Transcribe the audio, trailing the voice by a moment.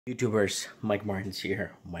YouTubers, Mike Martins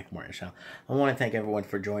here, Mike Martins Channel. I want to thank everyone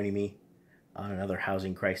for joining me on another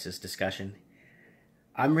housing crisis discussion.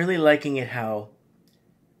 I'm really liking it how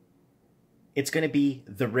it's going to be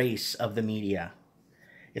the race of the media.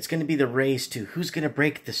 It's going to be the race to who's going to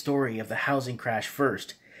break the story of the housing crash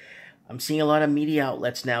first. I'm seeing a lot of media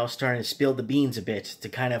outlets now starting to spill the beans a bit to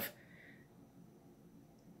kind of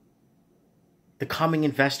the calming the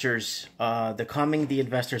investors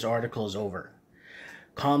article is over.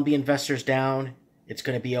 Calm the investors down. It's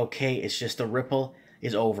going to be okay. It's just the ripple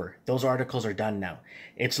is over. Those articles are done now.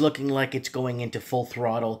 It's looking like it's going into full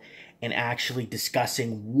throttle and actually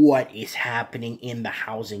discussing what is happening in the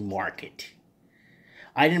housing market.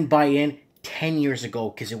 I didn't buy in 10 years ago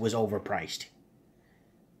because it was overpriced.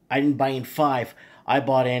 I didn't buy in 5. I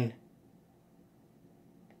bought in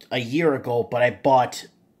a year ago, but I bought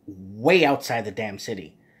way outside the damn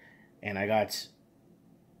city. And I got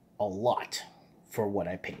a lot for what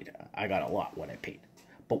I paid. I got a lot what I paid.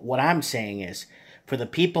 But what I'm saying is, for the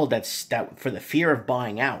people that for the fear of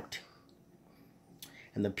buying out,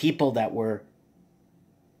 and the people that were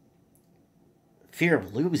fear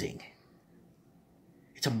of losing,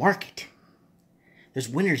 it's a market. There's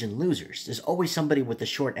winners and losers. There's always somebody with the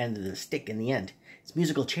short end of the stick in the end. It's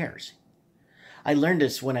musical chairs. I learned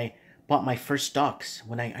this when I bought my first stocks.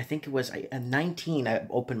 When I think it was 19, I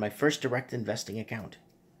opened my first direct investing account.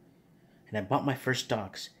 And I bought my first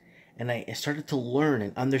stocks, and I started to learn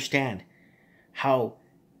and understand how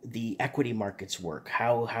the equity markets work,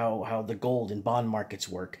 how the gold and bond markets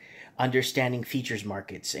work, understanding futures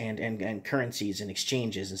markets and currencies and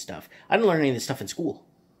exchanges and stuff. I didn't learn any of this stuff in school.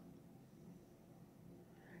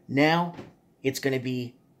 Now it's going to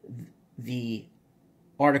be the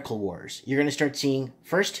article wars. You're going to start seeing,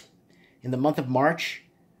 first, in the month of March,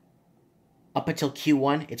 up until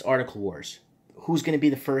Q1, it's article wars. Who's going to be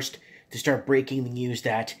the first to start breaking the news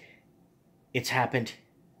that it's happened,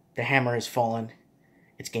 the hammer has fallen,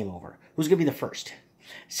 it's game over? Who's going to be the first?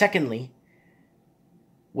 Secondly,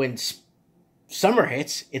 when summer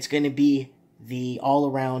hits, it's going to be the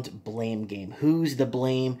all-around blame game. Who's the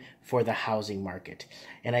blame for the housing market?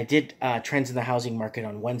 And I did Trends in the Housing Market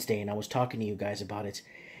on Wednesday, and I was talking to you guys about it,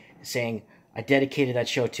 saying I dedicated that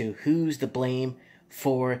show to who's the blame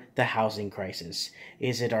for the housing crisis.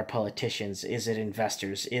 Is it our politicians? Is it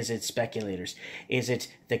investors? Is it speculators? Is it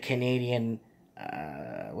the Canadian,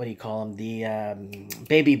 what do you call them? The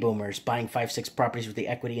baby boomers buying 5-6 properties with the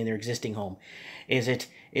equity in their existing home? Is it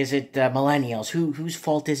millennials? Whose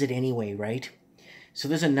fault is it anyway, right? So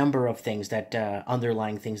there's a number of things that,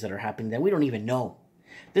 underlying things that are happening that we don't even know.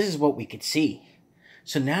 This is what we could see.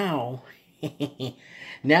 So now,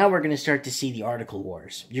 now we're going to start to see the article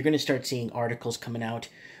wars. You're going to start seeing articles coming out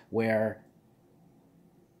where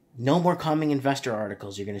no more calming investor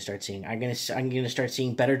articles. You're going to start seeing. I'm going to start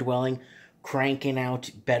seeing Better Dwelling cranking out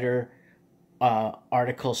better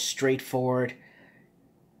articles, straightforward,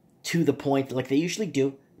 to the point, like they usually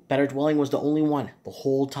do. Better Dwelling was the only one the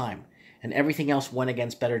whole time, and everything else went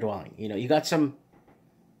against Better Dwelling. You know, you got some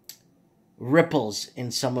ripples in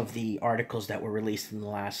some of the articles that were released in the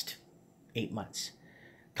last 8 months.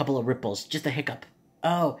 A couple of ripples, just a hiccup.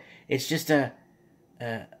 Oh, it's just a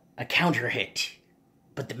counter hit,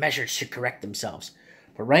 but the measures should correct themselves.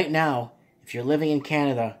 But right now, if you're living in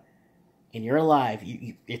Canada and you're alive,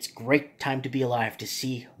 it's a great time to be alive to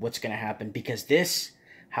see what's going to happen, because this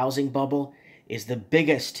housing bubble is the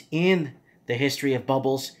biggest in the history of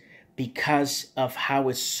bubbles because of how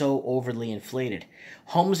it's so overly inflated.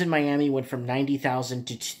 Homes in Miami went from 90,000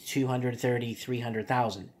 to 230,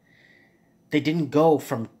 300,000. They didn't go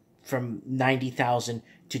from 90,000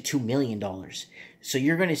 to $2 million. So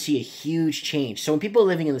you're going to see a huge change. So when people are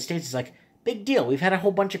living in the States, it's like, big deal. We've had a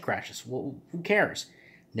whole bunch of crashes. Well, who cares?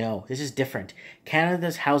 No, this is different.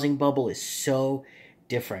 Canada's housing bubble is so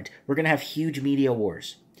different. We're going to have huge media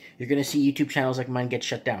wars. You're going to see YouTube channels like mine get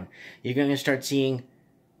shut down. You're going to start seeing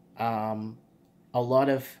a lot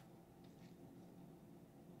of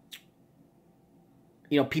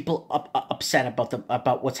people upset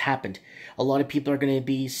about what's happened. A lot of people are going to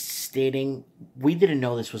be stating, we didn't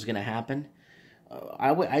know this was going to happen.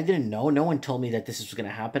 I didn't know. No one told me that this was going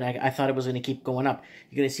to happen. I thought it was going to keep going up.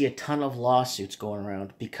 You're going to see a ton of lawsuits going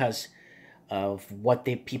around because of what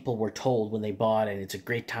people were told when they bought, and it's a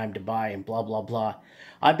great time to buy, and blah, blah, blah.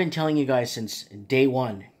 I've been telling you guys since day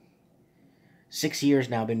one. 6 years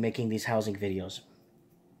now I've been making these housing videos.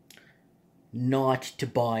 Not to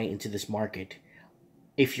buy into this market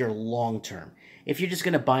if you're long-term. If you're just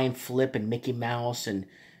going to buy and flip and Mickey Mouse and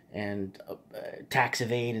tax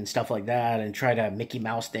evade and stuff like that, and try to Mickey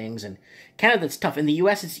Mouse things. And Canada, it's tough. In the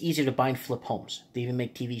U.S., it's easier to buy and flip homes. They even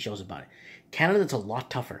make TV shows about it. Canada's a lot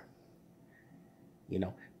tougher, you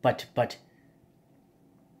know. But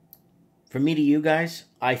from me to you guys,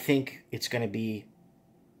 I think it's going to be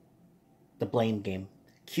the blame game.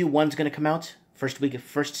 Q1's going to come out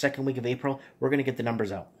second week of April. We're going to get the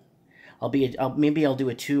numbers out. Maybe I'll do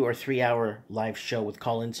a 2 or 3 hour live show with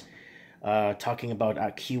Collins, talking about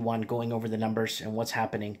Q1, going over the numbers and what's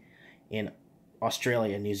happening in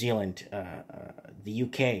Australia, New Zealand, the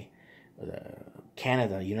UK,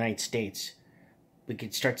 Canada, United States. We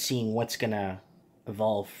could start seeing what's going to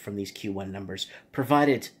evolve from these Q1 numbers,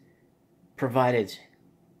 provided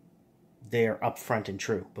they're upfront and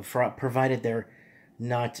true, but provided they're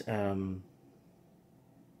not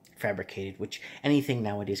fabricated, which anything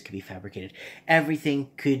nowadays could be fabricated.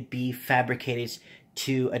 Everything could be fabricated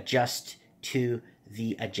to adjust to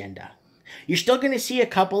the agenda. You're still going to see a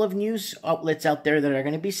couple of news outlets out there that are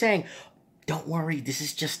going to be saying, don't worry, this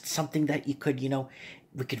is just something that you could,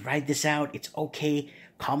 we could ride this out. It's okay.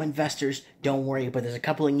 Calm investors, don't worry. But there's a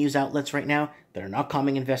couple of news outlets right now that are not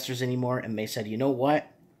calming investors anymore, and they said, you know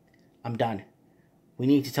what? I'm done. We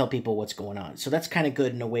need to tell people what's going on. So that's kind of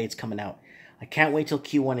good in a way it's coming out. I can't wait till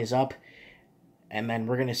Q1 is up, and then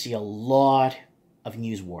we're going to see a lot of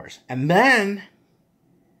news wars. And then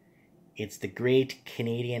it's the great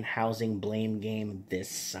Canadian housing blame game this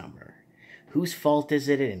summer. Whose fault is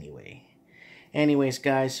it anyway? Anyways,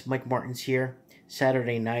 guys, Mike Martin's here.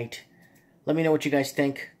 Saturday night. Let me know what you guys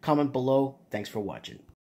think. Comment below. Thanks for watching.